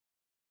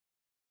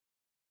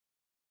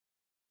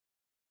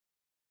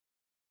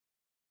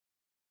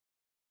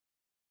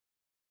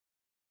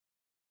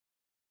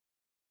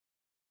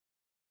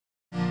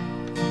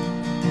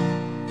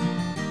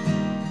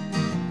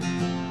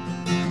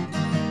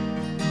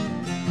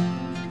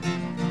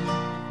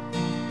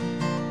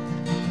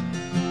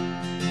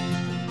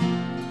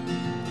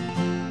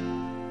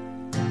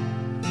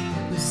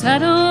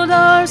settled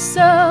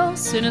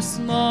ourselves in a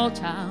small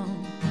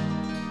town.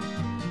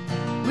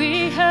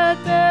 We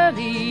had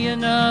barely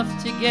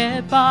enough to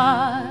get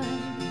by.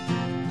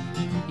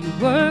 You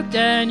worked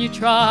and you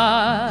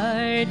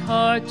tried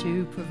hard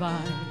to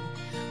provide.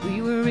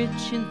 We were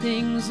rich in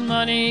things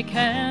money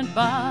can't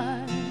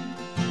buy.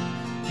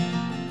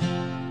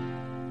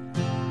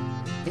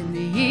 In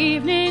the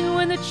evening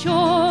when the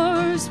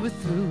chores were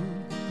through,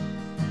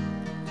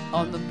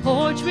 on the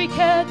porch we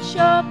catch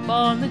up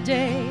on the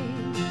day.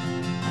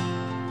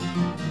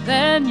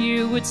 Then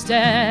you would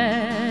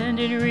stand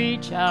and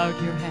reach out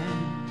your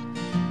hand.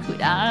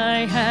 Could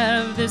I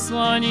have this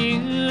one,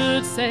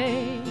 you'd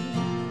say.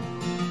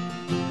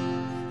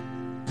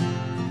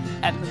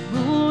 And the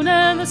moon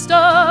and the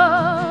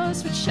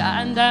stars would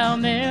shine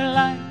down their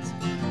light.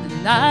 The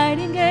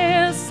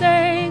nightingale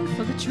sang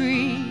for the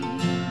tree.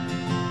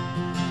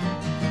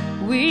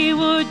 We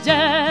would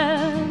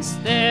dance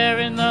there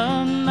in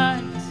the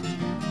night,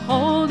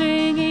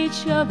 holding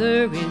each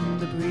other in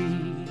the breeze.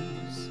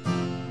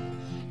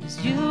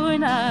 It's you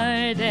and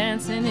I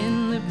dancing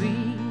in the breeze.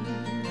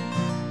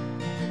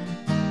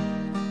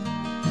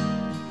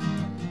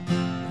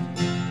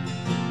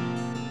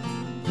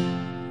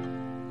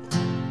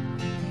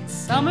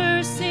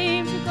 Summer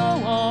seemed to go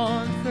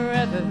on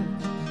forever,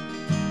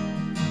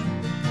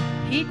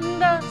 heat and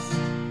dust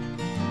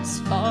as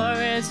far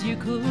as you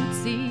could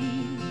see.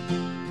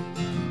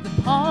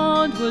 The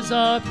pond was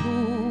our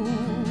pool,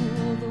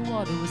 the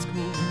water was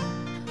cool,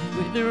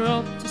 with a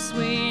rope to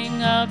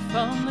swing out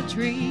from the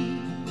tree.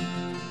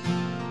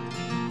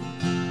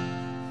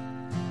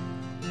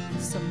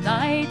 Some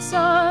nights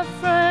our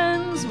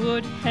friends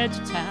would head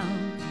to town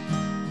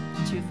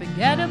to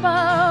forget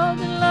about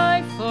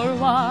life for a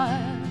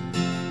while.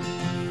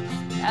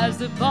 As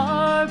the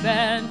bar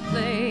band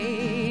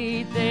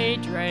played, they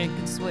drank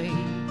and swayed,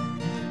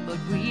 but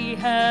we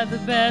had the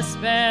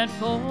best band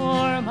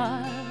for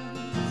miles.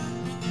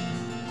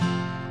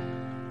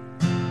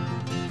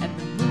 And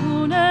the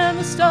moon and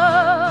the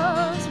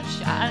stars would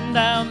shine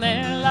down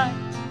their light.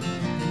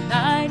 The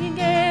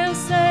nightingale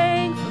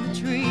sang from the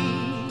tree.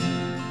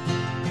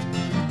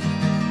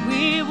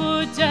 We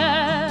would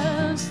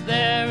dance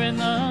there in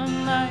the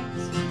night,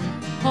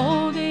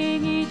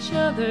 holding each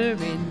other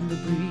in the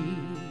breeze.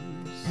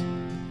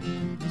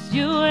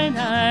 You and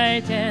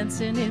I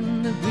dancing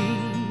in the breeze.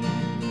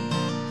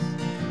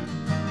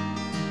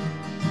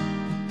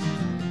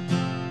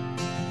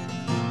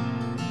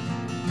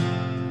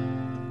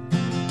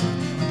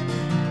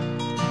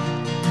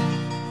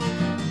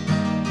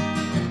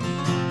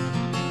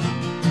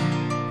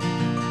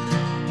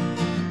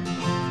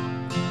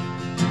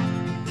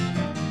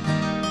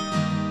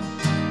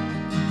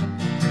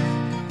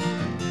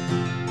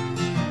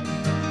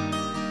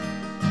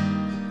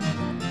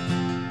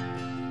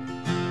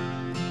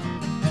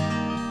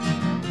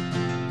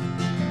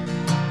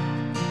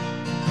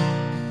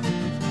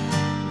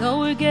 Though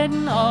we're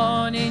getting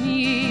on in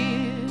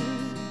years,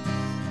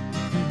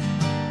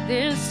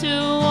 there's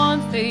still one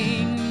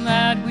thing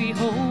that we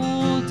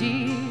hold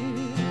dear.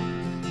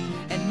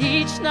 And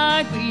each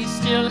night we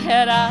still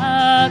head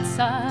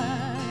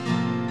outside,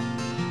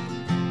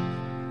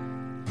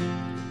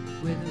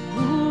 where the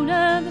moon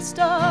and the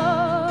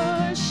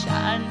stars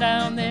shine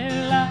down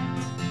their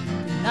light.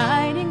 The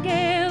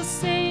nightingale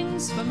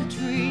sings from the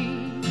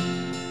tree.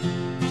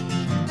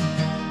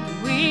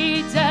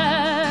 We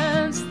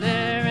dance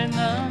there in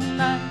the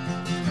night,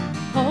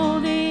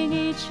 holding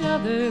each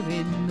other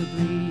in the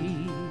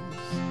breeze.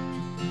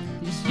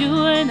 Just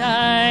you and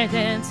I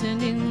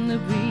dancing in the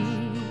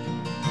breeze,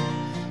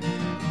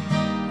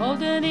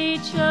 holding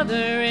each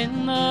other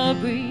in the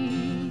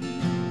breeze.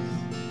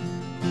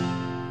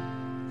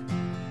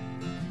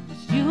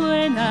 Just you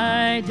and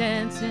I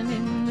dancing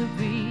in the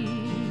breeze.